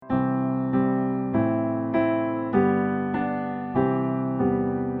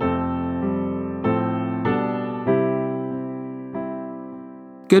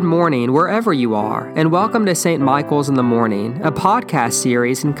Good morning, wherever you are, and welcome to St. Michael's in the Morning, a podcast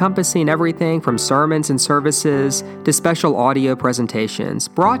series encompassing everything from sermons and services to special audio presentations,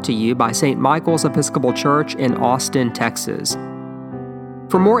 brought to you by St. Michael's Episcopal Church in Austin, Texas.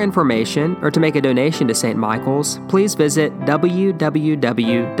 For more information or to make a donation to St. Michael's, please visit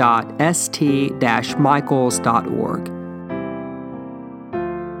www.st-michaels.org.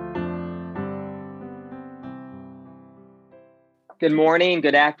 Good morning,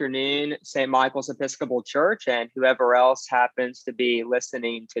 good afternoon, St. Michael's Episcopal Church, and whoever else happens to be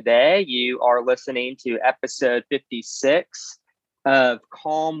listening today. You are listening to episode 56 of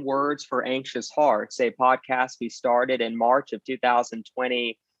Calm Words for Anxious Hearts, a podcast we started in March of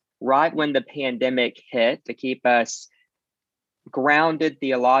 2020, right when the pandemic hit, to keep us grounded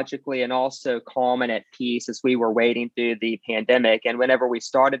theologically and also calm and at peace as we were waiting through the pandemic. And whenever we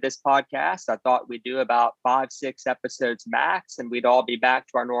started this podcast, I thought we'd do about 5-6 episodes max and we'd all be back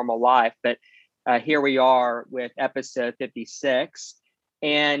to our normal life. But here we are with episode 56.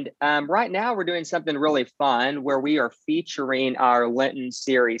 And right now we're doing something really fun where we are featuring our Lenten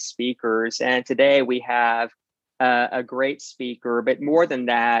series speakers. And today we have a great speaker, but more than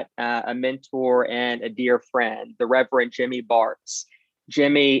that, a mentor and a dear friend, the Reverend Jimmy Bartz.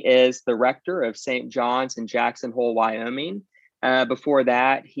 Jimmy is the rector of St. John's in Jackson Hole, Wyoming. Before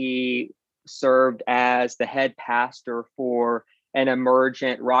that, he served as the head pastor for an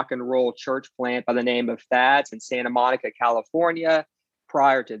emergent rock and roll church plant by the name of Thad's in Santa Monica, California.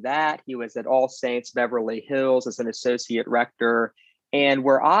 Prior to that, he was at All Saints Beverly Hills as an associate rector. And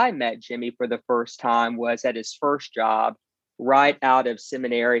where I met Jimmy for the first time was at his first job right out of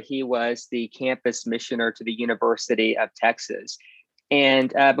seminary. He was the campus missioner to the University of Texas.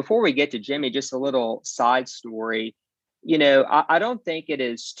 And before we get to Jimmy, just a little side story. You know, I don't think it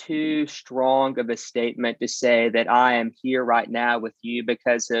is too strong of a statement to say that I am here right now with you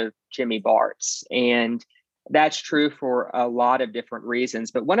because of Jimmy Bartz. And that's true for a lot of different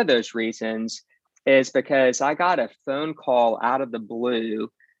reasons. But one of those reasons is because I got a phone call out of the blue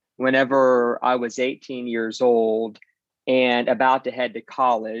whenever I was 18 years old and about to head to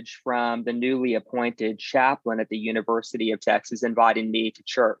college from the newly appointed chaplain at the University of Texas inviting me to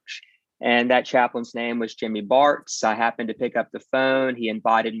church. And that chaplain's name was Jimmy Bartz. I happened to pick up the phone. He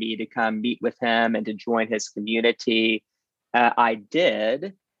invited me to come meet with him and to join his community. I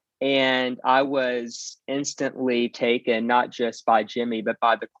did. And I was instantly taken, not just by Jimmy, but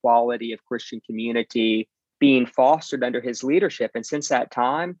by the quality of Christian community being fostered under his leadership. And since that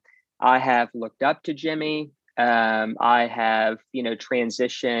time, I have looked up to Jimmy. I have,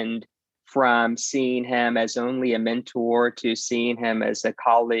 transitioned from seeing him as only a mentor to seeing him as a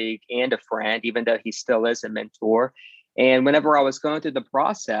colleague and a friend, even though he still is a mentor. And whenever I was going through the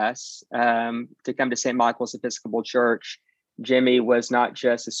process to come to St. Michael's Episcopal Church, Jimmy was not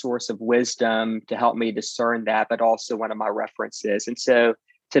just a source of wisdom to help me discern that, but also one of my references. And so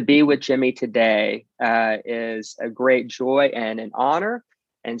to be with Jimmy today is a great joy and an honor.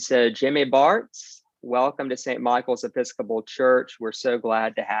 And so Jimmy Bartz, welcome to St. Michael's Episcopal Church. We're so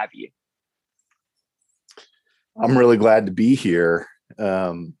glad to have you. I'm really glad to be here.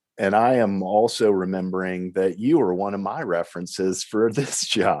 And I am also remembering that you were one of my references for this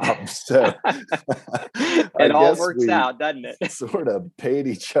job. So it all works out, doesn't it? Sort of paid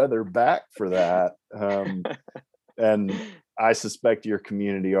each other back for that. And I suspect your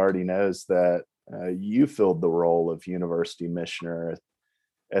community already knows that you filled the role of university missioner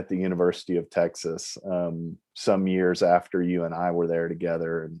at the University of Texas some years after you and I were there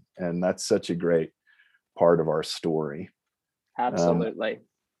together. And that's such a great part of our story. Absolutely.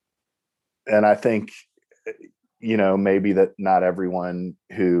 And I think, maybe that not everyone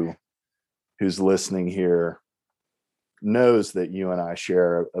who's listening here knows that you and I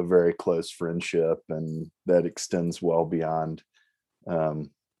share a very close friendship, and that extends well beyond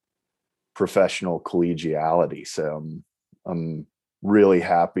professional collegiality. So I'm really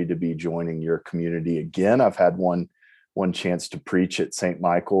happy to be joining your community again. I've had one chance to preach at St.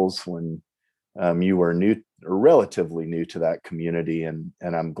 Michael's when you were new or relatively new to that community, and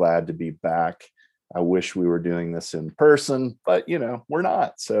I'm glad to be back. I wish we were doing this in person, but we're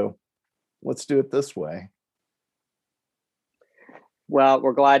not. So let's do it this way. Well,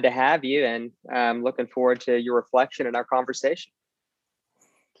 we're glad to have you, and I'm looking forward to your reflection in our conversation.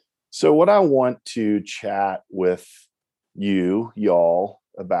 So what I want to chat with y'all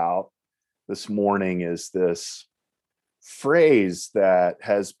about this morning is this phrase that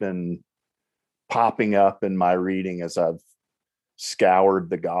has been popping up in my reading as I've scoured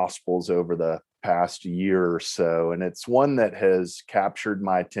the Gospels over the past year or so. And it's one that has captured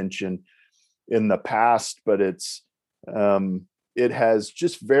my attention in the past, but it's it has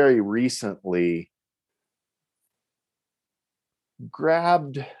just very recently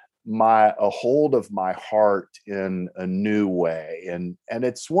grabbed a hold of my heart in a new way. And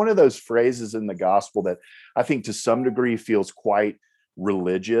it's one of those phrases in the gospel that I think to some degree feels quite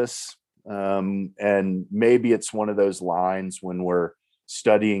religious. And maybe it's one of those lines when we're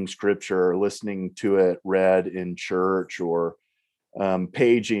studying scripture or listening to it read in church, or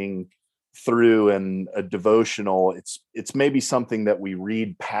paging through in a devotional. It's maybe something that we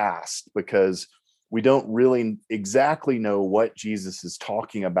read past because we don't really exactly know what Jesus is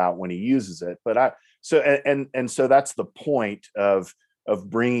talking about when he uses it. But so that's the point of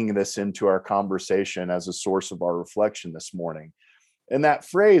bringing this into our conversation as a source of our reflection this morning. And that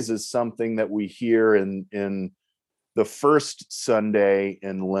phrase is something that we hear in the first Sunday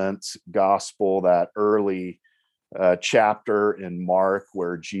in Lent's gospel, that early chapter in Mark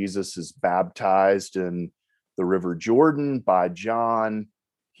where Jesus is baptized in the River Jordan by John.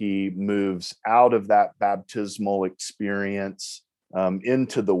 He moves out of that baptismal experience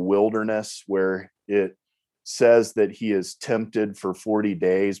into the wilderness, where it says that he is tempted for 40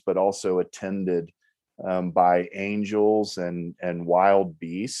 days, but also attended by angels and wild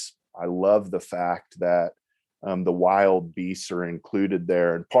beasts. I love the fact that the wild beasts are included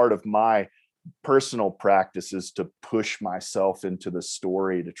there. And part of my personal practice is to push myself into the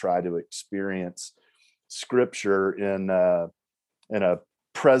story to try to experience scripture in a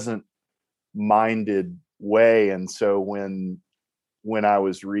present minded way. And so when I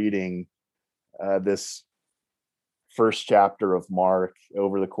was reading this first chapter of Mark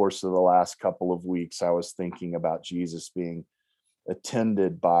over the course of the last couple of weeks, I was thinking about Jesus being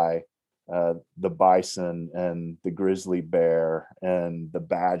attended by the bison and the grizzly bear and the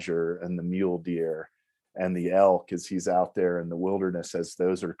badger and the mule deer and the elk as he's out there in the wilderness, as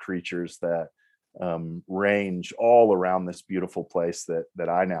those are creatures that range all around this beautiful place that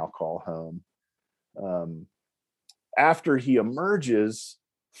I now call home. After he emerges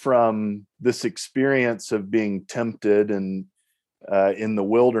from this experience of being tempted and in the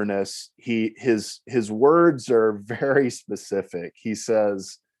wilderness, his words are very specific. He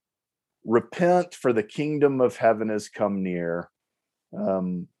says, "Repent, for the kingdom of heaven has come near.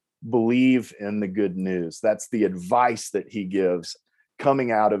 Believe in the good news." That's the advice that he gives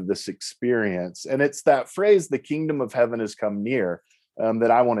coming out of this experience. And it's that phrase, "the kingdom of heaven has come near,"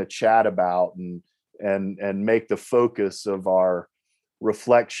 that I want to chat about and make the focus of our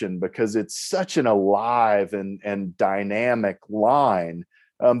reflection, because it's such an alive and dynamic line,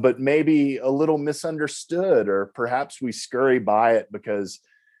 but maybe a little misunderstood, or perhaps we scurry by it because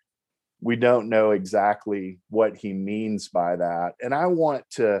we don't know exactly what he means by that. And I want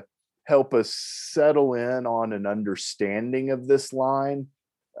to help us settle in on an understanding of this line,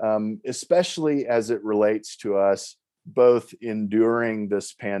 especially as it relates to us both enduring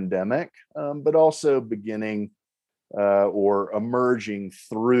this pandemic, but also beginning or emerging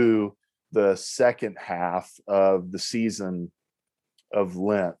through the second half of the season of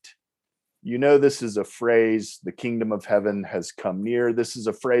Lent. You know, this is a phrase, "the kingdom of heaven has come near." This is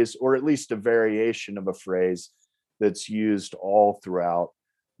a phrase, or at least a variation of a phrase, that's used all throughout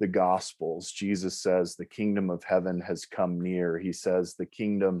the Gospels. Jesus says, "The kingdom of heaven has come near." He says, "The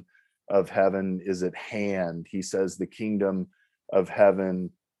kingdom of heaven is at hand." He says, "The kingdom of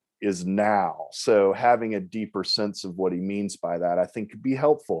heaven is now." So having a deeper sense of what he means by that, I think, could be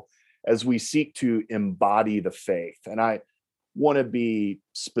helpful as we seek to embody the faith. And I want to be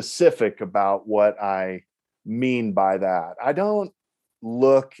specific about what I mean by that. I don't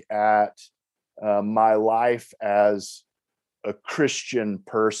look at my life as a Christian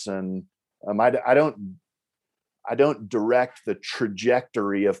person. I don't direct the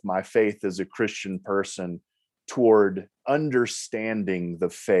trajectory of my faith as a Christian person toward understanding the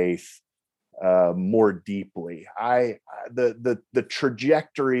faith more deeply. The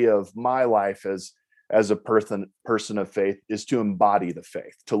trajectory of my life as a person of faith is to embody the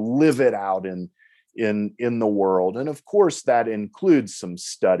faith, to live it out in the world. And of course, that includes some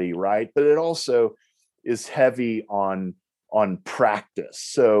study, right? But it also is heavy on practice.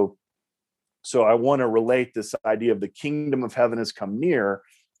 So I want to relate this idea of the kingdom of heaven has come near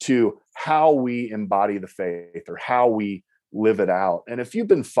to how we embody the faith, or how we live it out. And if you've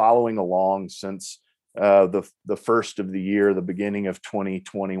been following along since the first of the year, the beginning of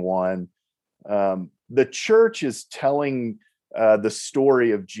 2021, the church is telling the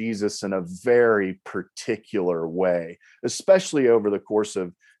story of Jesus in a very particular way, especially over the course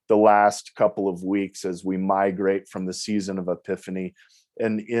of the last couple of weeks as we migrate from the season of Epiphany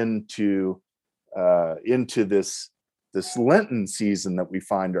and into this Lenten season that we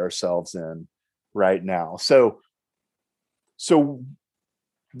find ourselves in right now. So So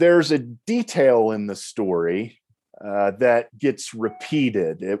there's a detail in the story that gets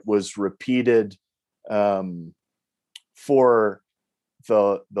repeated. It was repeated for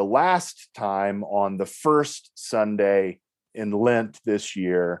the last time on the first Sunday in Lent this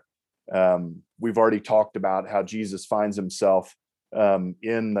year. We've already talked about how Jesus finds himself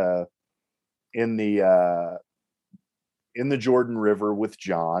in the Jordan River with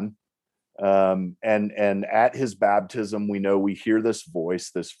John. And at his baptism, we hear this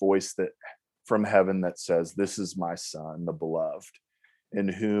voice that from heaven that says, "This is my son, the beloved, in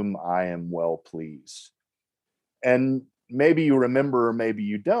whom I am well pleased." And maybe you remember, or maybe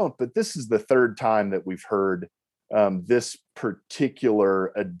you don't, but this is the third time that we've heard this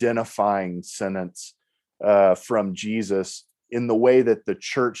particular identifying sentence from Jesus in the way that the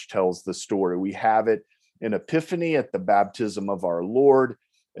church tells the story. We have it in Epiphany at the baptism of our Lord.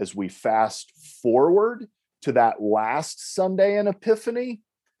 As we fast forward to that last Sunday in Epiphany,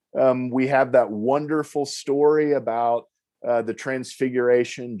 we have that wonderful story about the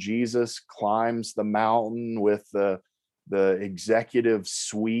transfiguration. Jesus climbs the mountain with the executive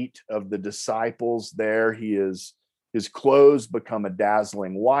suite of the disciples there. His clothes become a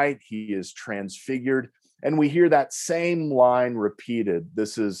dazzling white. He is transfigured. And we hear that same line repeated.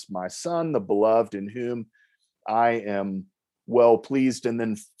 "This is my son, the beloved, in whom I am well pleased." And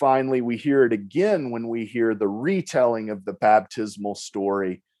then finally, we hear it again when we hear the retelling of the baptismal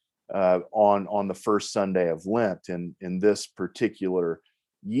story on the first Sunday of Lent in this particular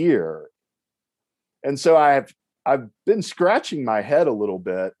year. And so I've been scratching my head a little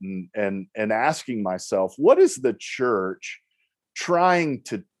bit and asking myself, what is the church trying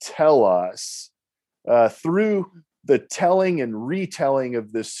to tell us through the telling and retelling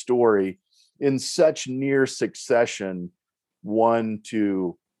of this story in such near succession, one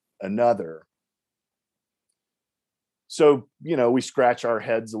to another? So, we scratch our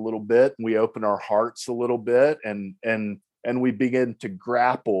heads a little bit, and we open our hearts a little bit, and we begin to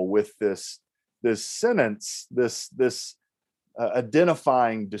grapple with this sentence, this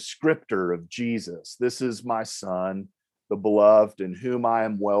identifying descriptor of Jesus. "This is my son, the beloved, in whom I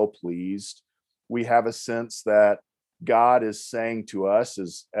am well pleased." We have a sense that God is saying to us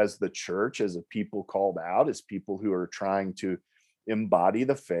as the church, as a people called out, as people who are trying to embody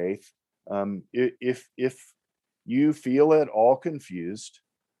the faith, if you feel at all confused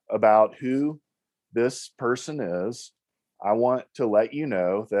about who this person is, I want to let you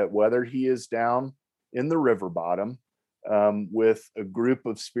know that whether he is down in the river bottom with a group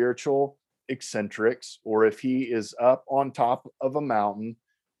of spiritual eccentrics, or if he is up on top of a mountain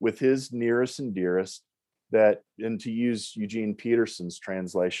with his nearest and dearest, that, and to use Eugene Peterson's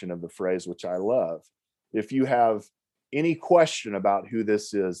translation of the phrase, which I love, if you have any question about who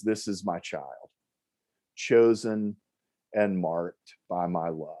this is my child, chosen and marked by my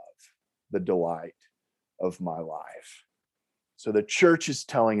love, the delight of my life. So the church is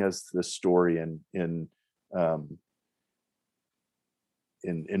telling us this story in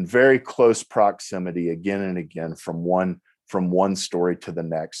very close proximity, again and again, from one story to the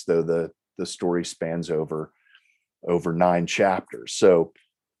next, though the story spans over 9 chapters. So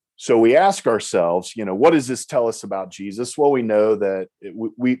we ask ourselves, what does this tell us about Jesus? Well, we know that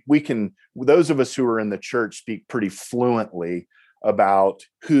we can, those of us who are in the church, speak pretty fluently about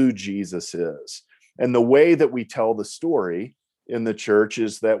who Jesus is. And the way that we tell the story in the church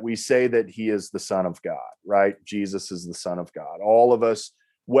is that we say that he is the Son of God, right? Jesus is the Son of God. All of us,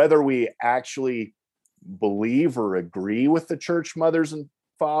 whether we actually believe or agree with the church mothers and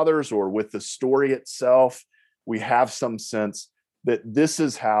fathers or with the story itself, we have some sense that this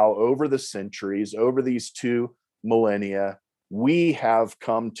is how, over the centuries, over these 2 millennia, we have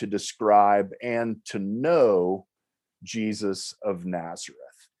come to describe and to know Jesus of Nazareth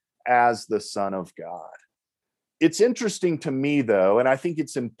as the Son of God. It's interesting to me, though, and I think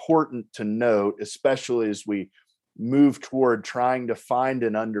it's important to note, especially as we move toward trying to find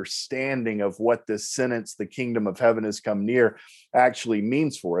an understanding of what this sentence, "the kingdom of heaven has come near," actually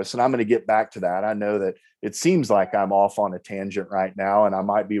means for us. And I'm going to get back to that. I know that it seems like I'm off on a tangent right now, and I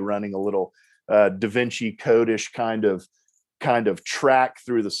might be running a little Da Vinci Code-ish kind of track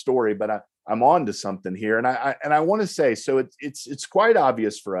through the story, but I'm on to something here. And I want to say, so it's quite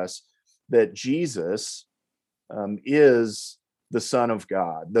obvious for us that Jesus is the Son of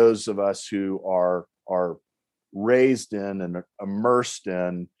God. Those of us who are raised in and immersed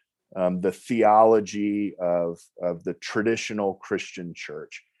in the theology of the traditional Christian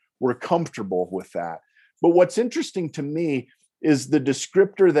church, we're comfortable with that. But what's interesting to me is the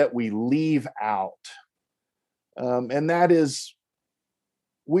descriptor that we leave out. And that is,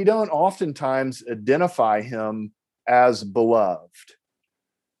 we don't oftentimes identify him as beloved.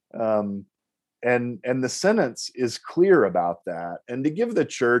 And the sentence is clear about that. And to give the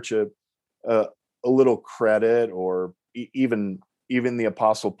church a little credit, or even the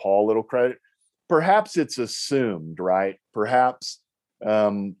Apostle Paul a little credit, perhaps it's assumed, right? Perhaps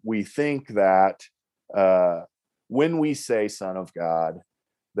we think that when we say Son of God,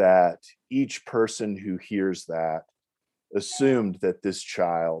 that each person who hears that assumed that this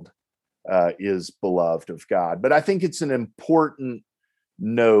child is beloved of God. But I think it's an important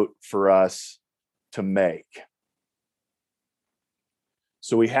note for us to make.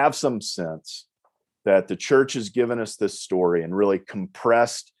 So we have some sense that the church has given us this story and really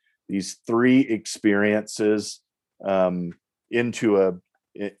compressed these three experiences into a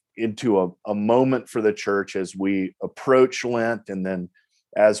moment for the church as we approach Lent, and then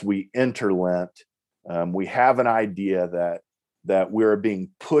as we enter Lent. We have an idea that we're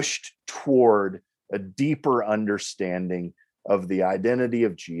being pushed toward a deeper understanding of the identity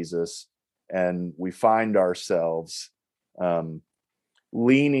of Jesus, and we find ourselves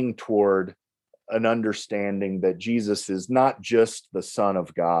leaning toward an understanding that Jesus is not just the Son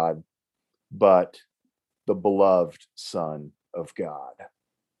of God, but the beloved Son of God.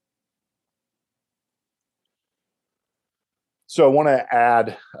 So I want to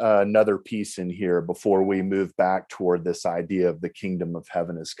add another piece in here before we move back toward this idea of the kingdom of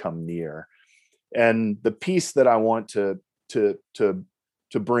heaven has come near. And the piece that I want to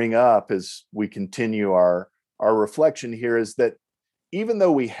bring up as we continue our reflection here is that even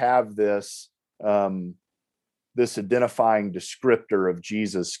though we have this identifying descriptor of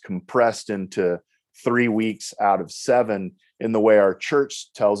Jesus compressed into 3 weeks out of 7 in the way our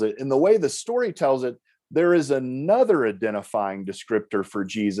church tells it, in the way the story tells it, there is another identifying descriptor for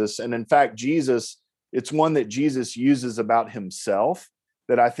Jesus. And in fact, it's one that Jesus uses about himself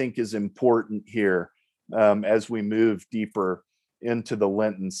that I think is important here as we move deeper into the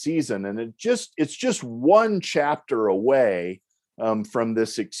Lenten season. And it's just one chapter away from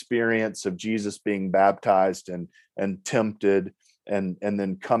this experience of Jesus being baptized and tempted and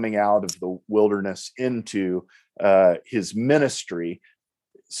then coming out of the wilderness into his ministry.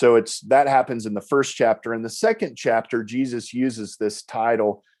 So that happens in the first chapter. In the second chapter, Jesus uses this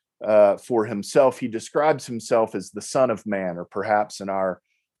title for himself. He describes himself as the Son of Man, or perhaps in our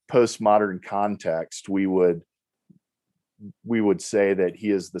postmodern context, we would say that he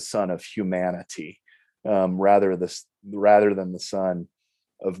is the Son of Humanity, rather than the Son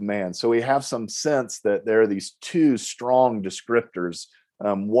of Man. So we have some sense that there are these two strong descriptors,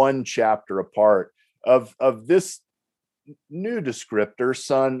 one chapter apart, of this new descriptor,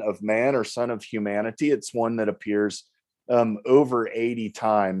 Son of Man or Son of Humanity. It's one that appears over 80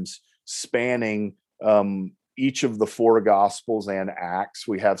 times, spanning each of the 4 Gospels and Acts.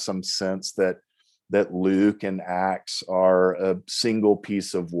 We have some sense that Luke and Acts are a single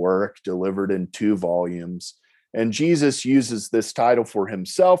piece of work delivered in 2 volumes. And Jesus uses this title for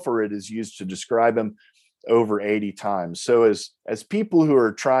himself, or it is used to describe him, over 80 times. So as people who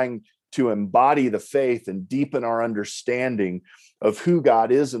are trying to embody the faith and deepen our understanding of who God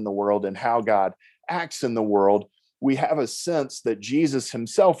is in the world and how God acts in the world, we have a sense that Jesus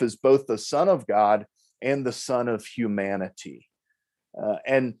himself is both the Son of God and the Son of Humanity.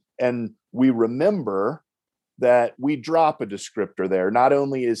 And we remember that we drop a descriptor there. Not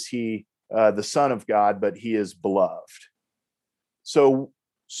only is he the Son of God, but he is beloved. So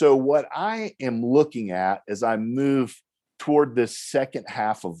what I am looking at as I move toward this second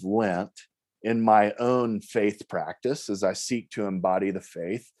half of Lent in my own faith practice, as I seek to embody the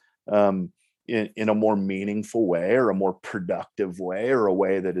faith in a more meaningful way, or a more productive way, or a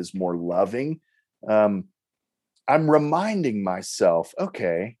way that is more loving, I'm reminding myself,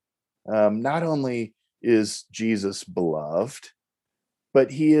 okay, not only is Jesus beloved, but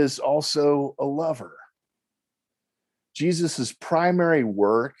he is also a lover. Jesus's primary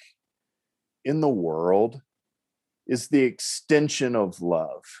work in the world is the extension of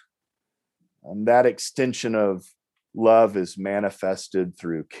love. And that extension of love is manifested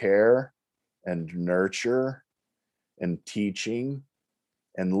through care and nurture and teaching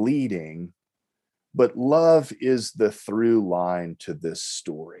and leading. But love is the through line to this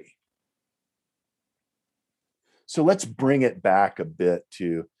story. So let's bring it back a bit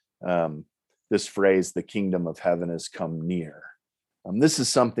to this phrase, the kingdom of heaven has come near. This is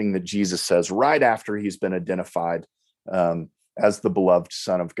something that Jesus says right after he's been identified as the beloved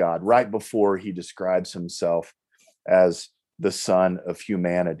Son of God, right before he describes himself as the Son of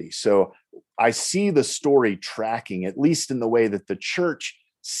Humanity. So I see the story tracking, at least in the way that the church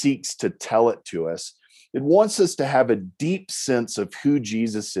seeks to tell it to us. It wants us to have a deep sense of who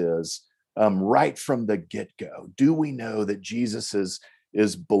Jesus is right from the get-go? Do we know that Jesus is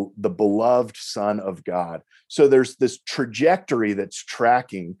the beloved Son of God? So there's this trajectory that's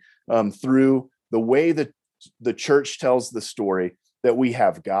tracking through the way that the church tells the story, that we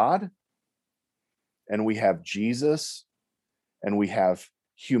have God, and we have Jesus, and we have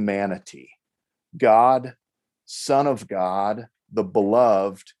humanity. God, Son of God, the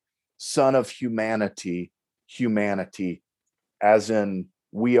beloved Son of humanity, humanity, as in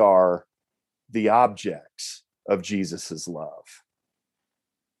we are the objects of Jesus's love.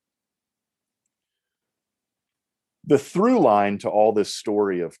 The through line to all this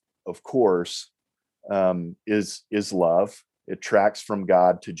story, of course, is love. It tracks from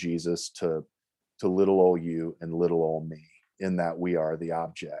God to Jesus to little old you and little old me, in that we are the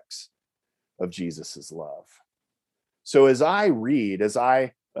objects of Jesus's love. So as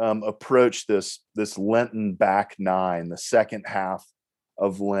I approach this Lenten back nine, the second half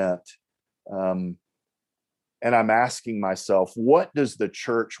of Lent, and I'm asking myself, what does the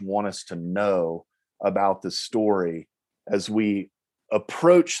church want us to know about the story as we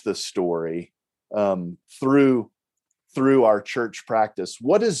approach the story through our church practice?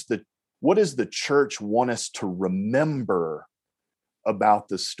 What does the church want us to remember about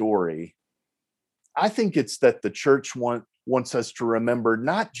the story? I think it's that the church wants us to remember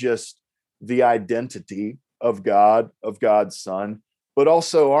not just the identity of God, of God's Son, but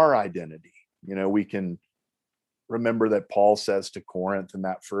also our identity. We can remember that Paul says to Corinth in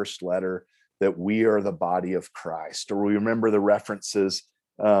that first letter that we are the body of Christ, or we remember the references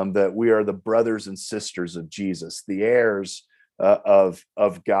that we are the brothers and sisters of Jesus, the heirs of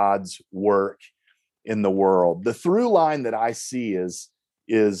God's work in the world. The through line that I see is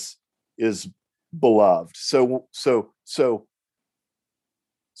beloved. So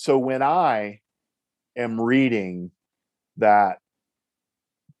when I am reading that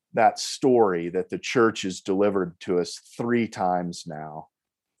story that the church has delivered to us 3 times now,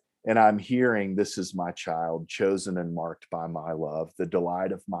 and I'm hearing, "This is my child, chosen and marked by my love, the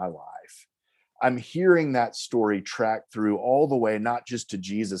delight of my life," I'm hearing that story track through all the way, not just to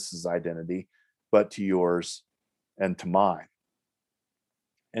Jesus's identity, but to yours and to mine.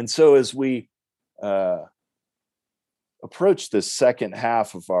 And so as we approach this second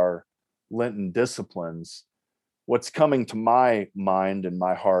half of our Lenten disciplines, what's coming to my mind and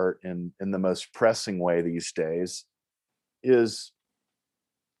my heart in the most pressing way these days is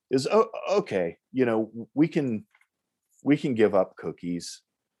okay, we can give up cookies,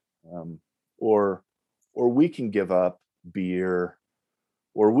 or we can give up beer,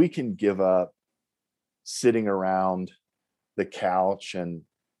 or we can give up sitting around the couch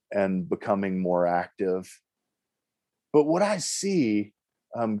and becoming more active. But what I see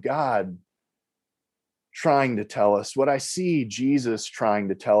God trying to tell us, what I see Jesus trying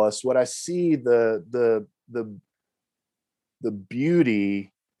to tell us, what I see the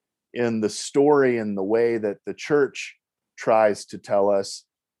beauty in the story and the way that the church tries to tell us,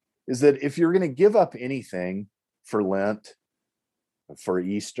 is that if you're going to give up anything for Lent, for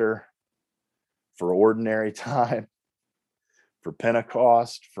Easter, for ordinary time, for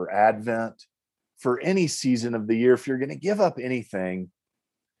Pentecost, for Advent, for any season of the year, if you're going to give up anything,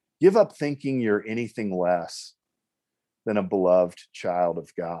 give up thinking you're anything less than a beloved child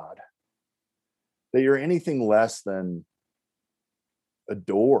of God, that you're anything less than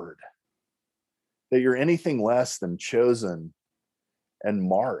adored, that you're anything less than chosen and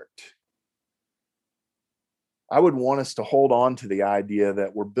marked. I would want us to hold on to the idea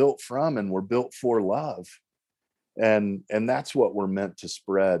that we're built from and we're built for love. And that's what we're meant to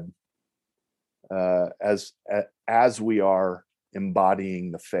spread as we are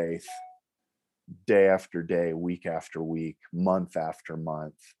embodying the faith day after day, week after week, month after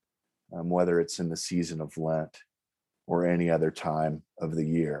month, whether it's in the season of Lent or any other time of the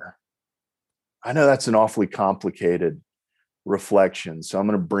year. I know that's an awfully complicated reflection, so I'm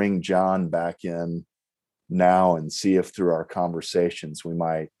going to bring John back in now and see if through our conversations we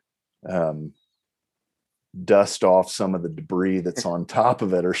might dust off some of the debris that's on top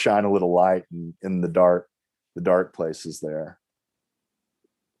of it, or shine a little light in the dark places there.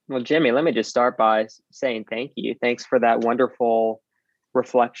 Well, Jimmy, let me just start by saying thank you. Thanks for that wonderful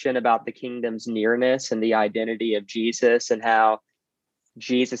reflection about the kingdom's nearness and the identity of Jesus, and how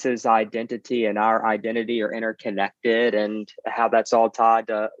Jesus's identity and our identity are interconnected, and how that's all tied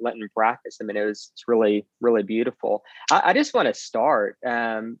to Lenten practice. I mean, it's really, really beautiful. I just want to start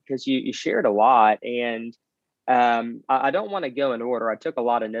because you shared a lot, and I don't want to go in order. I took a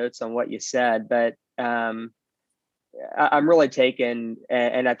lot of notes on what you said, but I'm really taken,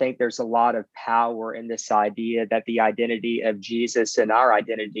 and I think there's a lot of power in this idea that the identity of Jesus and our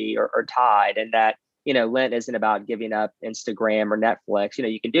identity are tied, and that, Lent isn't about giving up Instagram or Netflix.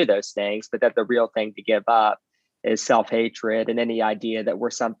 You can do those things, but that the real thing to give up is self-hatred and any idea that we're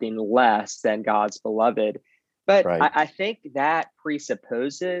something less than God's beloved. But Right. I think that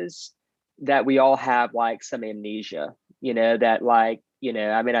presupposes that we all have like some amnesia, that like,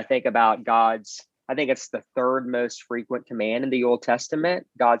 I think about I think it's the third most frequent command in the Old Testament.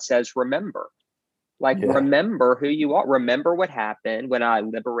 God says, remember, like, Yeah. remember who you are. Remember what happened when I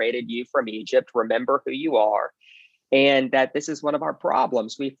liberated you from Egypt. Remember who you are. And that this is one of our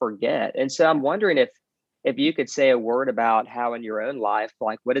problems. We forget. And so I'm wondering if you could say a word about how in your own life,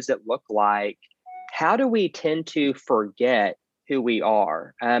 like, what does it look like? How do we tend to forget who we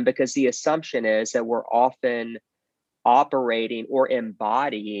are? Because the assumption is that we're often operating or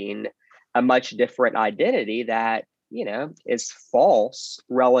embodying a much different identity that, is false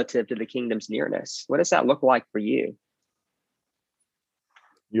relative to the kingdom's nearness. What does that look like for you?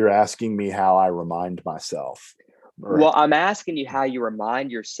 You're asking me how I remind myself. Well, I'm asking you how you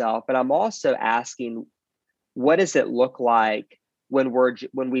remind yourself, but I'm also asking, what does it look like when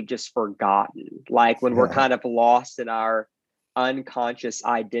we've just forgotten, like when we're kind of lost in our unconscious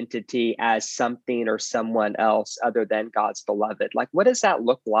identity as something or someone else other than God's beloved? Like, what does that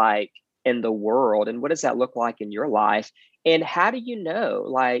look like in the world, and what does that look like in your life? And how do you know?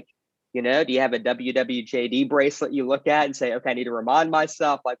 Like, do you have a WWJD bracelet you look at and say, okay, I need to remind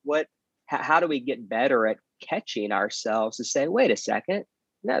myself? Like, how do we get better at catching ourselves to say, wait a second,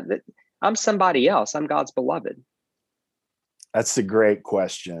 no, I'm somebody else. I'm God's beloved. That's a great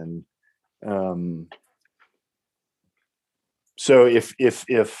question. So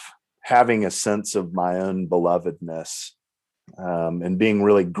if having a sense of my own belovedness and being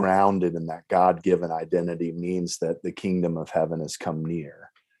really grounded in that God-given identity means that the kingdom of heaven has come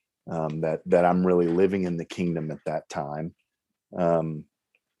near, that I'm really living in the kingdom at that time.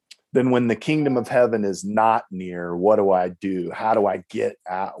 Then when the kingdom of heaven is not near, what do I do? How do I get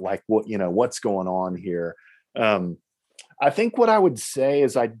out? Like, what's going on here? I think what I would say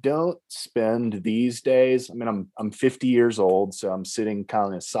is I don't spend these days. I mean, I'm 50 years old, so I'm sitting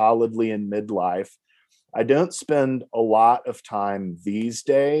kind of solidly in midlife. I don't spend a lot of time these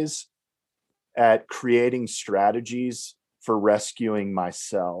days at creating strategies for rescuing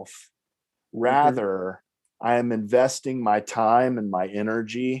myself. Rather, I am investing my time and my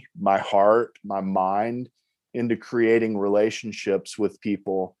energy, my heart, my mind into creating relationships with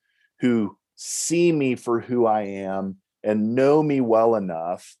people who see me for who I am and know me well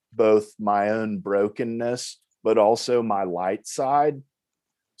enough, both my own brokenness, but also my light side,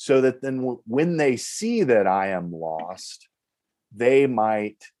 so that then when they see that I am lost, they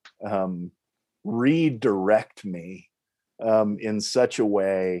might redirect me in such a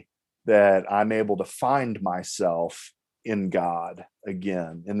way that I'm able to find myself in God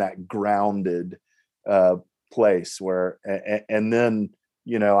again, in that grounded place where, and then,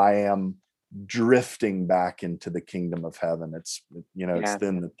 I am drifting back into the kingdom of heaven. It's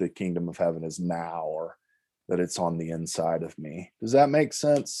then that the kingdom of heaven is now, or that it's on the inside of me. Does that make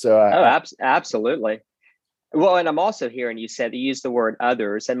sense? So absolutely. Well, and I'm also hearing you said you use the word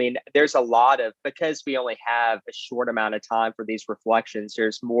others. I mean, there's a lot of, because we only have a short amount of time for these reflections,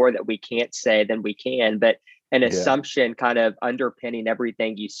 there's more that we can't say than we can, but an assumption kind of underpinning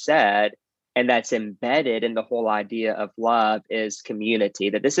everything you said, and that's embedded in the whole idea of love, is community.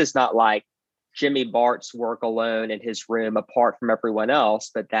 That this is not like Jimmy Bart's work alone in his room apart from everyone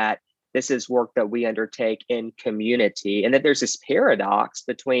else, but that this is work that we undertake in community. And that there's this paradox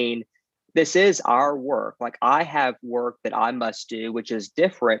between, this is our work. Like, I have work that I must do, which is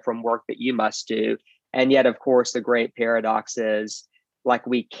different from work that you must do. And yet, of course, the great paradox is, like,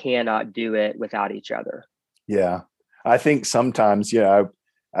 we cannot do it without each other. Yeah. I think sometimes,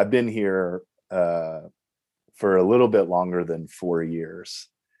 I've been here for a little bit longer than 4 years.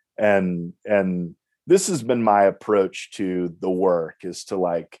 And this has been my approach to the work, is to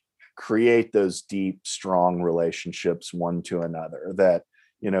like create those deep, strong relationships one to another, that,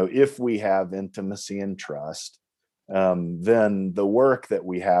 if we have intimacy and trust, then the work that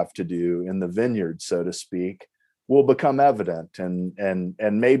we have to do in the vineyard, so to speak, will become evident and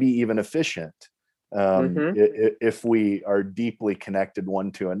maybe even efficient, if we are deeply connected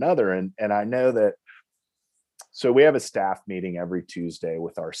one to another. And I know that, so we have a staff meeting every Tuesday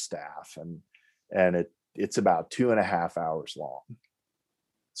with our staff, and it's about 2.5 hours long.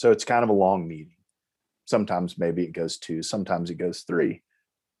 So it's kind of a long meeting. Sometimes maybe it goes 2, sometimes it goes 3.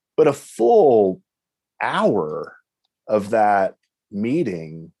 But a full hour of that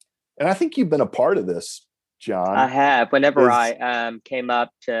meeting, and I think you've been a part of this John. I have. Whenever Is I came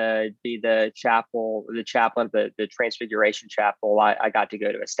up to be the chaplain of the Transfiguration Chapel, I got to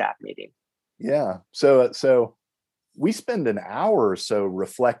go to a staff meeting. Yeah. So we spend an hour or so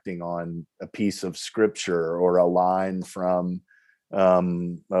reflecting on a piece of scripture or a line from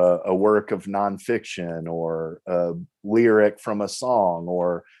a work of nonfiction, or a lyric from a song,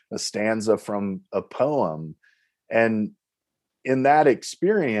 or a stanza from a poem. And in that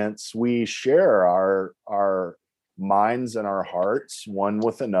experience, we share our minds and our hearts one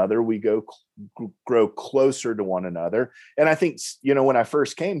with another. We grow closer to one another. And I think, when I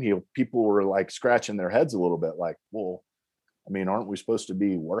first came here, people were like scratching their heads a little bit, like, well, I mean, aren't we supposed to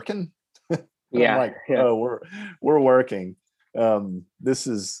be working? And I'm like, Yeah. oh, we're working. This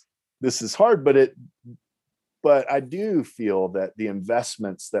is hard, but I do feel that the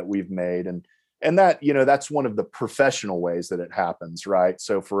investments that we've made, and that, that's one of the professional ways that it happens, right?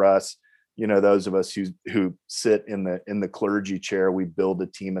 So for us, those of us who sit in the clergy chair, we build a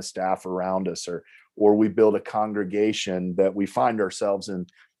team of staff around us, or we build a congregation that we find ourselves in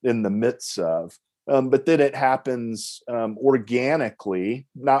the midst of. But then it happens organically,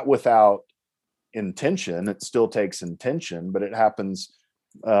 not without intention. It still takes intention, but it happens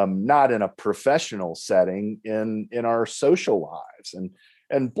not in a professional setting, in our social lives.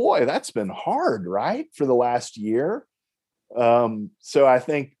 And boy, that's been hard, right, for the last year. So I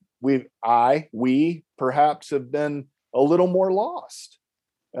think we perhaps have been a little more lost,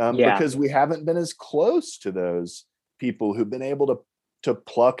 Yeah. because we haven't been as close to those people who've been able to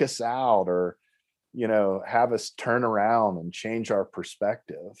pluck us out, or have us turn around and change our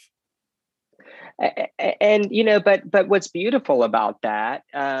perspective. And but what's beautiful about that,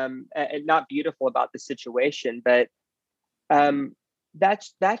 not beautiful about the situation, but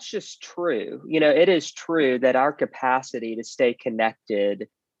that's just true. It is true that our capacity to stay connected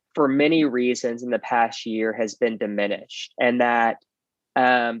for many reasons in the past year has been diminished, and that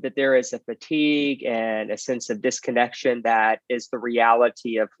there is a fatigue and a sense of disconnection that is the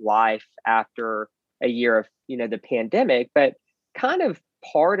reality of life after a year of the pandemic. But kind of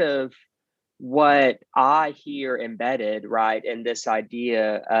part of what I hear embedded, right, in this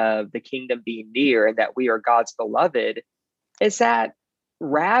idea of the kingdom being near and that we are God's beloved, is that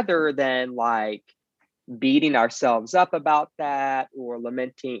rather than like beating ourselves up about that or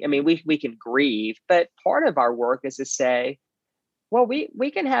lamenting, I mean, we can grieve, but part of our work is to say, well,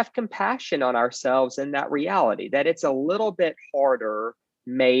 we can have compassion on ourselves in that reality, that it's a little bit harder,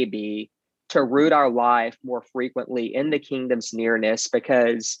 maybe, to root our life more frequently in the kingdom's nearness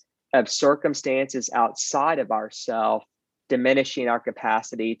because of circumstances outside of ourselves diminishing our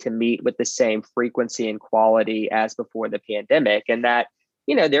capacity to meet with the same frequency and quality as before the pandemic. And that,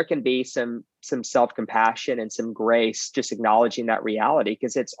 there can be some self-compassion and some grace just acknowledging that reality,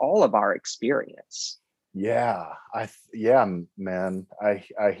 because it's all of our experience. Yeah, man,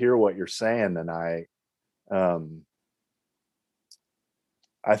 I hear what you're saying. And I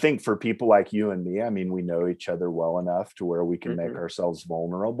think for people like you and me, I mean, we know each other well enough to where we can make ourselves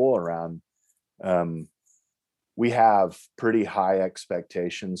vulnerable around, we have pretty high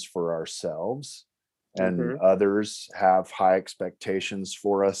expectations for ourselves, and others have high expectations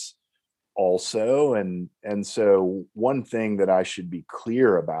for us also. And so one thing that I should be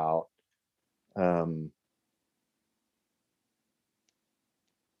clear about,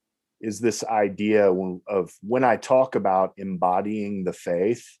 is this idea of when I talk about embodying the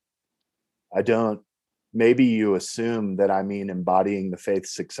faith, maybe you assume that I mean embodying the faith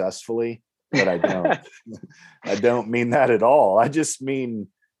successfully, but I don't. I don't mean that at all. I just mean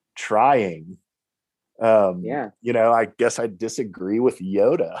trying. I guess I disagree with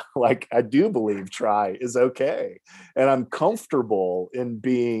Yoda. Like, I do believe try is okay. And I'm comfortable in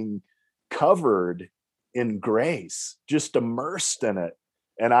being covered in grace, just immersed in it.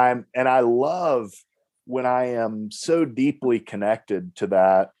 And I love when I am so deeply connected to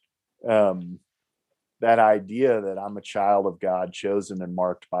that idea that I'm a child of God, chosen and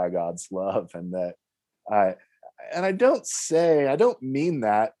marked by God's love. And that I don't mean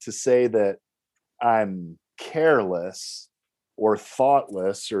that to say that I'm careless or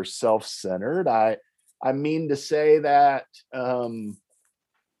thoughtless or self-centered. I mean to say that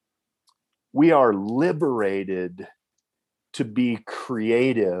we are liberated to be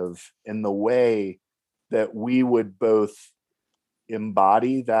creative in the way that we would both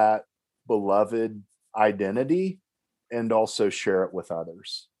embody that beloved identity and also share it with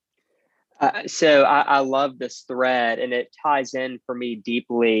others. So I love this thread, and it ties in for me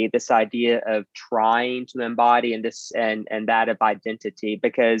deeply this idea of trying to embody and that of identity,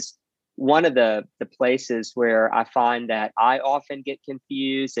 because one of the places where I find that I often get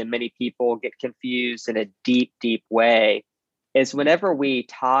confused and many people get confused in a deep, deep way is whenever we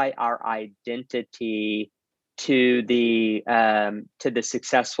tie our identity to the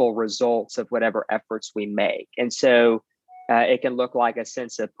successful results of whatever efforts we make. And so it can look like a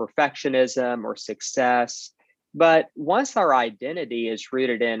sense of perfectionism or success. But once our identity is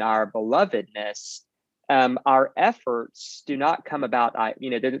rooted in our belovedness, our efforts do not come about,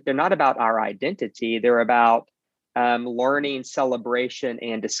 they're not about our identity. They're about learning, celebration,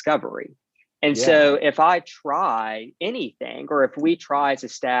 and discovery. And Yeah. so if I try anything, or if we try as a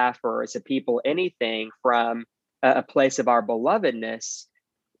staff or as a people anything from a place of our belovedness,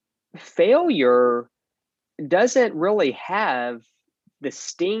 failure doesn't really have the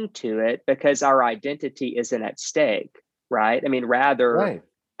sting to it because our identity isn't at stake, right? I mean, rather, Right.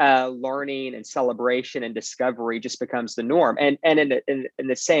 learning and celebration and discovery just becomes the norm. And in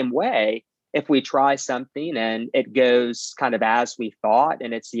the same way, if we try something and it goes kind of as we thought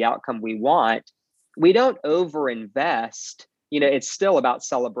and it's the outcome we want, we don't overinvest. It's still about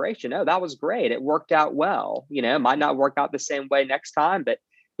celebration. Oh, that was great. It worked out well. It might not work out the same way next time, but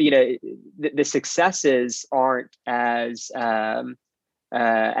the successes aren't as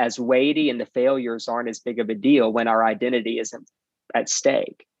weighty, and the failures aren't as big of a deal when our identity isn't at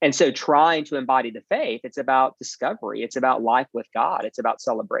stake. And so trying to embody the faith, it's about discovery. It's about life with God. It's about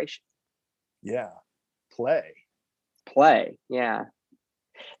celebration. Yeah. Play. Yeah.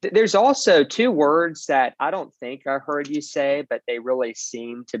 There's also two words that I don't think I heard you say, but they really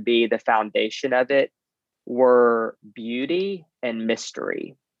seem to be the foundation of it, were beauty and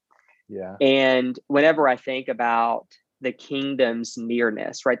mystery. Yeah. And whenever I think about the kingdom's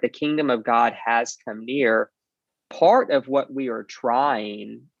nearness, right, the kingdom of God has come near. Part of what we are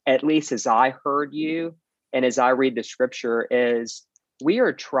trying, at least as I heard you and as I read the scripture, is we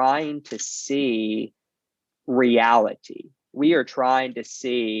are trying to see reality. We are trying to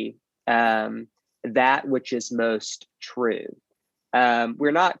see that which is most true.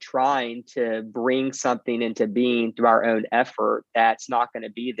 We're not trying to bring something into being through our own effort that's not going to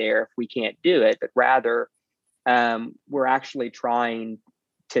be there if we can't do it, but rather we're actually trying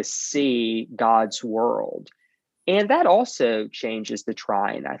to see God's world. And that also changes the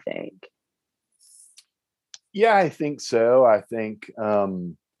trying, I think. Yeah, I think so. I think,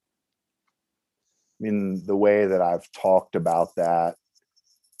 the way that I've talked about that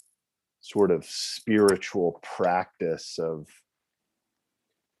sort of spiritual practice of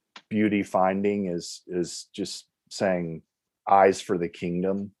beauty finding is just saying eyes for the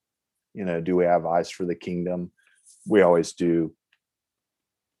kingdom. Do we have eyes for the kingdom? We always do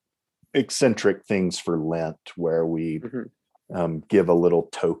eccentric things for Lent where we give a little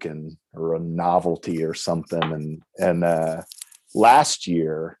token or a novelty or something. And last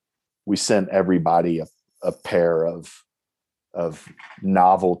year we sent everybody a pair of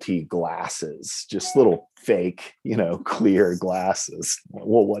novelty glasses, just little fake, clear glasses.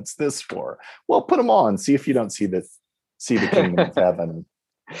 Well, what's this for? Well, put them on, see if you don't see the kingdom of heaven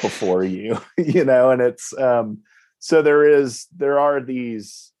before you, and it's so there are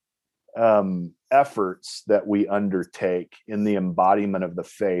these efforts that we undertake in the embodiment of the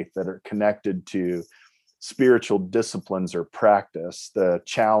faith that are connected to spiritual disciplines or practice. The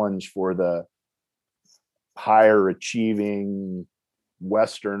challenge for the higher achieving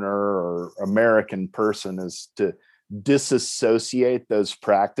Westerner or American person is to disassociate those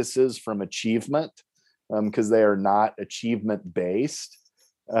practices from achievement, because they are not achievement based.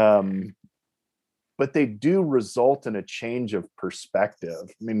 But they do result in a change of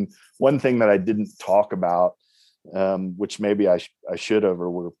perspective. One thing that I didn't talk about, which maybe I should have,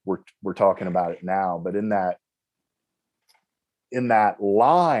 or we're talking about it now, but in that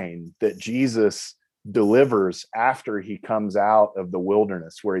line that Jesus delivers after he comes out of the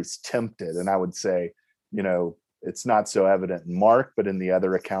wilderness where he's tempted, and I would say, it's not so evident in Mark, but in the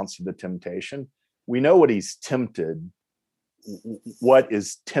other accounts of the temptation, we know what he's tempted, what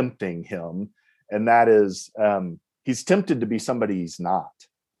is tempting him. And that is, he's tempted to be somebody he's not.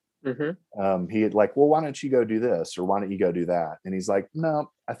 He had like, well, why don't you go do this? Or why don't you go do that? And he's like,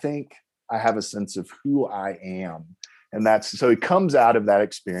 no, I think I have a sense of who I am. And so he comes out of that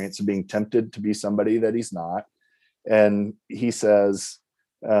experience of being tempted to be somebody that he's not. And he says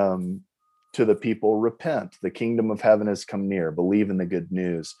to the people, repent, the kingdom of heaven has come near, believe in the good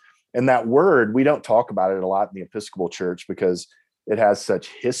news. And that word, we don't talk about it a lot in the Episcopal Church because it has such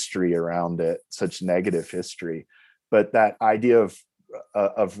history around it, such negative history. But that idea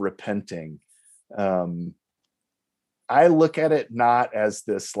of repenting, I look at it not as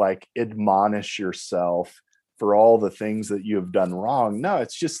this like admonish yourself for all the things that you have done wrong. No,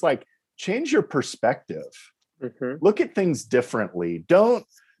 it's just like change your perspective. Mm-hmm. Look at things differently. Don't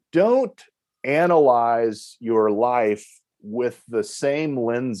analyze your life with the same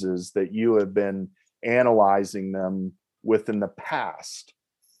lenses that you have been analyzing them with in the past.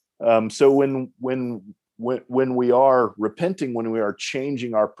 So when we are repenting, when we are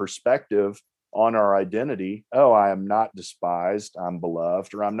changing our perspective on our identity, oh, I am not despised, I'm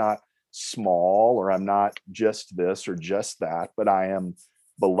beloved, or I'm not small, or I'm not just this or just that, but I am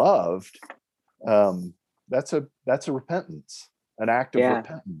beloved. That's a repentance, an act of Yeah.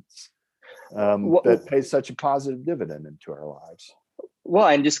 repentance Well, that pays such a positive dividend into our lives. well,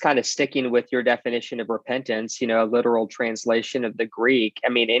 and just kind of sticking with your definition of repentance, a literal translation of the Greek. I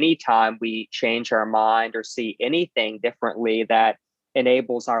mean, anytime we change our mind or see anything differently that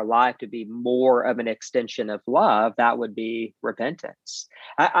enables our life to be more of an extension of love, that would be repentance.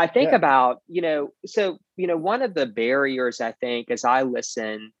 I think Yeah. about, one of the barriers, I think, as I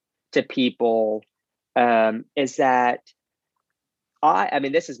listen to people, is that I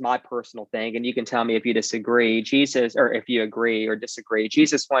mean, this is my personal thing, and you can tell me if you disagree. Jesus, or if you agree or disagree.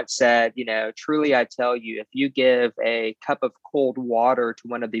 Jesus once said, truly I tell you, if you give a cup of cold water to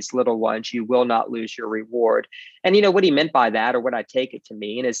one of these little ones, you will not lose your reward. And what he meant by that, or what I take it to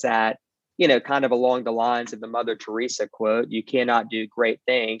mean, is that, kind of along the lines of the Mother Teresa quote, you cannot do great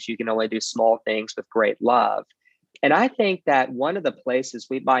things. You can only do small things with great love. And I think that one of the places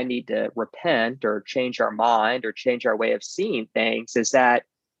we might need to repent or change our mind or change our way of seeing things is that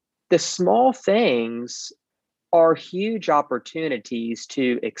the small things are huge opportunities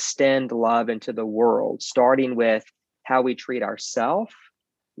to extend love into the world, starting with how we treat ourselves,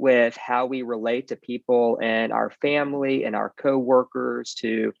 with how we relate to people in our family and our coworkers,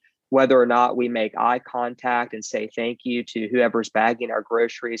 to whether or not we make eye contact and say thank you to whoever's bagging our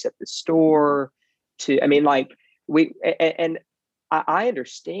groceries at the store. To, I mean, like, and I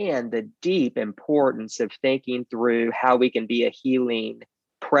understand the deep importance of thinking through how we can be a healing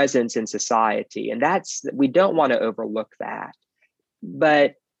presence in society. And we don't want to overlook that.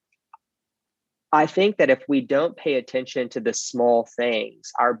 But I think that if we don't pay attention to the small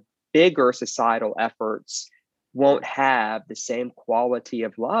things, our bigger societal efforts won't have the same quality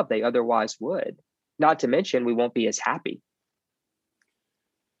of love they otherwise would. Not to mention, we won't be as happy.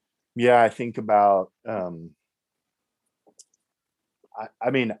 Yeah, I think about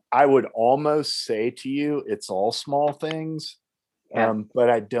I mean, I would almost say to you, it's all small things, Yeah. but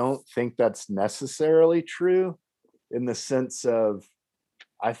I don't think that's necessarily true in the sense of,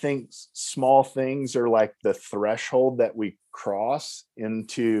 I think small things are like the threshold that we cross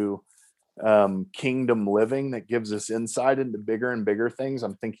into kingdom living that gives us insight into bigger and bigger things.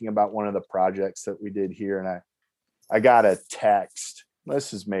 I'm thinking about one of the projects that we did here, and I got a text.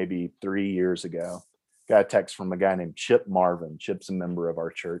 This is maybe 3 years ago. Got a text from a guy named Chip Marvin. Chip's a member of our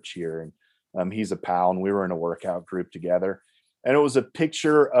church here, and he's a pal, and we were in a workout group together. And it was a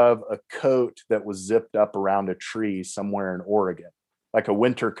picture of a coat that was zipped up around a tree somewhere in Oregon, like a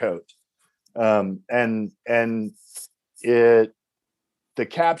winter coat. And it, the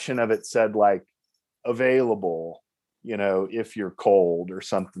caption of it said like available, if you're cold or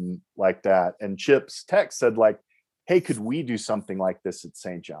something like that. And Chip's text said like, hey, could we do something like this at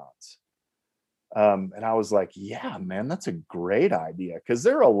St. John's? And I was like, yeah, man, that's a great idea. Cause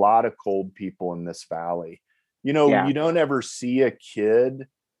there are a lot of cold people in this valley. Yeah. You don't ever see a kid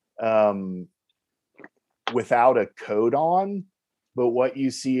without a coat on, but what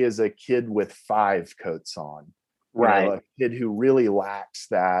you see is a kid with 5 coats on. Right. A kid who really lacks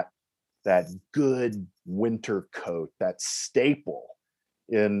that good winter coat, that staple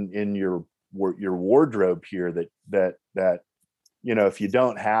in your wardrobe here that if you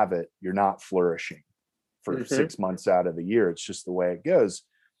don't have it, you're not flourishing for Mm-hmm. 6 months out of the year. It's just the way it goes.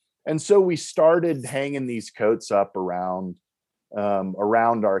 And so we started hanging these coats up around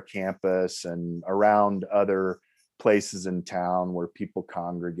our campus and around other places in town where people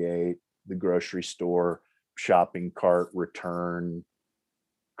congregate, the grocery store, shopping cart return,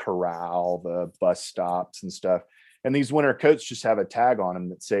 corral, the bus stops and stuff. And these winter coats just have a tag on them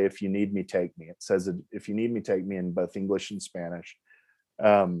that say, if you need me, take me. It says, if you need me, take me, in both English and Spanish.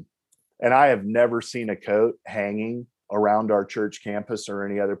 And I have never seen a coat hanging around our church campus or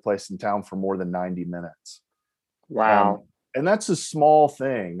any other place in town for more than 90 minutes. Wow. And that's a small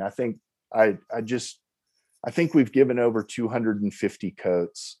thing. I think I think we've given over 250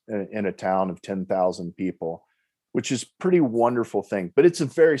 coats in a town of 10,000 people, which is pretty wonderful thing, but it's a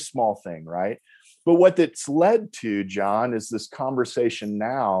very small thing, right? But what that's led to, John, is this conversation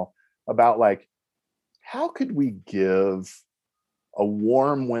now about like, how could we give a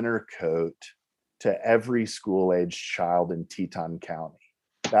warm winter coat to every school-aged child in Teton County?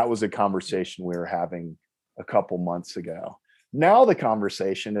 That was a conversation we were having a couple months ago. Now the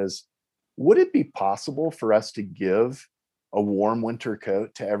conversation is, would it be possible for us to give a warm winter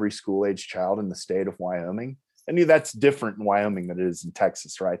coat to every school-age child in the state of Wyoming? I mean, that's different in Wyoming than it is in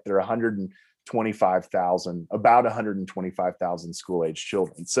Texas, right? There are about 125,000 school-age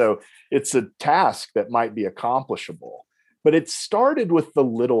children. So it's a task that might be accomplishable, but it started with the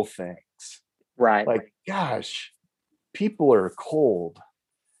little things. Right. Like, gosh, people are cold.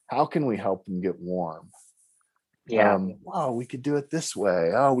 How can we help them get warm? Yeah. Oh, we could do it this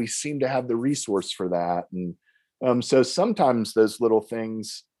way. Oh, we seem to have the resource for that. And so sometimes those little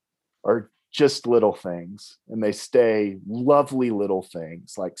things are just little things, and they stay lovely little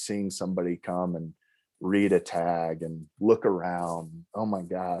things, like seeing somebody come and read a tag and look around. Oh my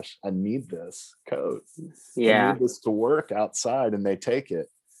gosh, I need this coat. Yeah. I need this to work outside, and they take it.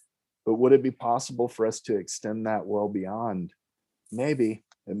 But would it be possible for us to extend that well beyond? Maybe.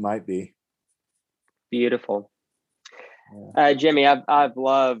 It might be. Beautiful. Yeah. Jimmy, I've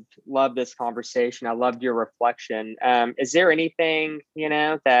loved this conversation. I loved your reflection. Is there anything,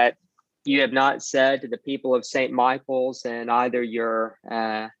 that you have not said to the people of St. Michael's in either your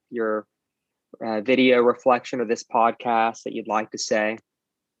video reflection or this podcast that you'd like to say?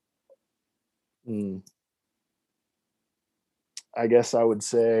 I guess I would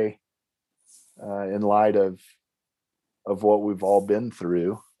say, in light of what we've all been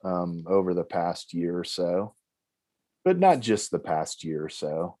through over the past year or so, but not just the past year or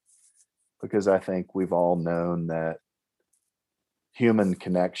so, because I think we've all known that human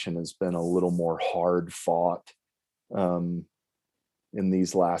connection has been a little more hard fought in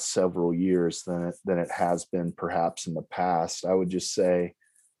these last several years than it has been perhaps in the past. I would just say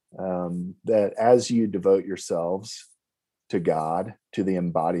that as you devote yourselves to God, to the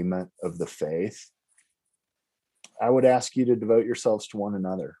embodiment of the faith, I would ask you to devote yourselves to one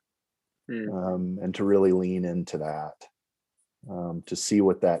another, and to really lean into that, to see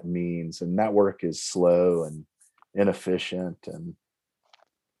what that means. And that work is slow and inefficient and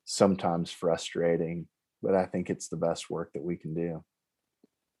sometimes frustrating, but I think it's the best work that we can do.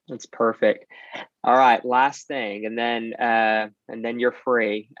 That's perfect. All right, last thing, and then you're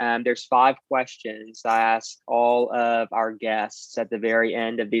free. There's 5 questions I ask all of our guests at the very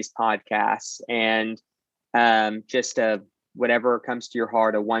end of these podcasts, and just whatever comes to your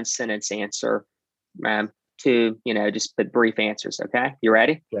heart, a 1-sentence answer, to just put brief answers. Okay, you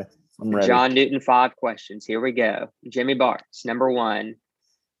ready? Okay, I'm ready. John Newton 5 questions. Here we go. Jimmy Barks, number 1.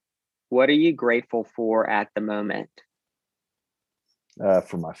 What are you grateful for at the moment?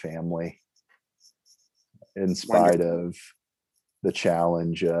 For my family, in spite of the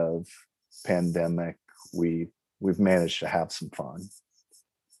challenge of pandemic, we've managed to have some fun.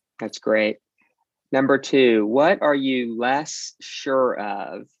 That's great. Number 2, what are you less sure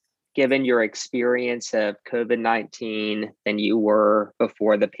of, given your experience of COVID-19, than you were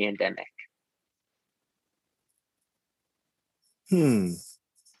before the pandemic?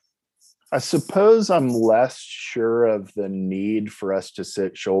 I suppose I'm less sure of the need for us to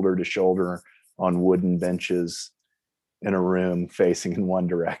sit shoulder to shoulder on wooden benches in a room facing in one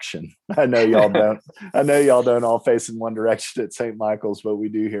direction. I know y'all don't all face in one direction at St. Michael's, but we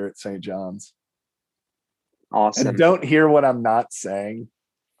do here at St. John's. Awesome. And don't hear what I'm not saying.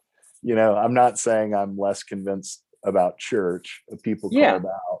 I'm not saying I'm less convinced about church, of people called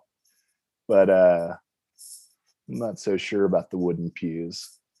out, but I'm not so sure about the wooden pews.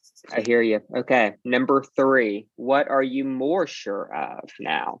 I hear you. Okay. Number 3, what are you more sure of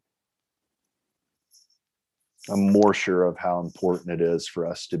now? I'm more sure of how important it is for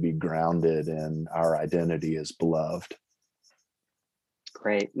us to be grounded in our identity as beloved.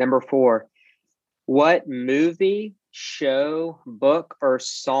 Great. Number 4, what movie, show, book, or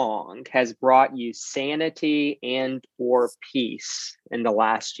song has brought you sanity and or peace in the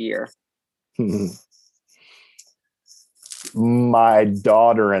last year? My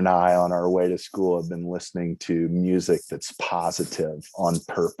daughter and I, on our way to school, have been listening to music that's positive on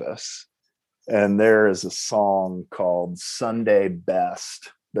purpose. And there is a song called Sunday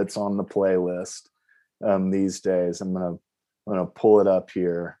Best that's on the playlist these days. I'm gonna pull it up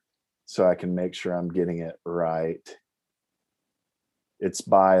here so I can make sure I'm getting it right. It's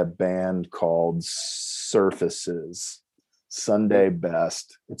by a band called Surfaces. Sunday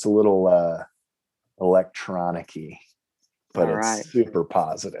Best. It's a little electronic-y, but it's super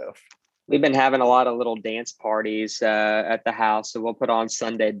positive. We've been having a lot of little dance parties at the house, so we'll put on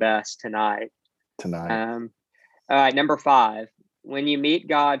Sunday Best tonight. All right, number 5. When you meet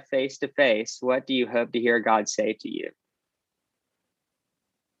God face to face, what do you hope to hear God say to you?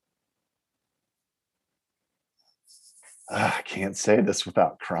 can't say this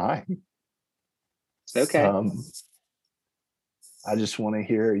without crying. Okay. I just want to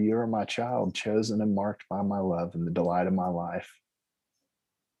hear, you are my child, chosen and marked by my love and the delight of my life.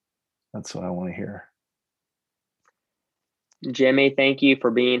 That's what I want to hear. Jimmy, thank you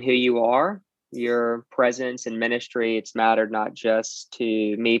for being who you are. Your presence and ministry, it's mattered not just to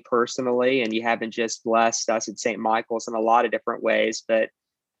me personally, and you haven't just blessed us at St. Michael's in a lot of different ways, but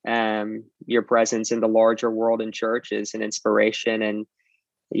your presence in the larger world and church is an inspiration. And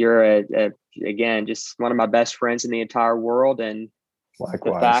you're again, just one of my best friends in the entire world. And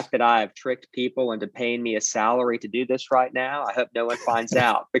likewise, the fact that I have tricked people into paying me a salary to do this right now, I hope no one finds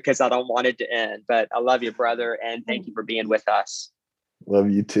out, because I don't want it to end. But I love you, brother, and thank you for being with us. Love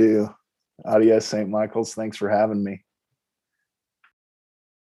you too. Adios, St. Michael's. Thanks for having me.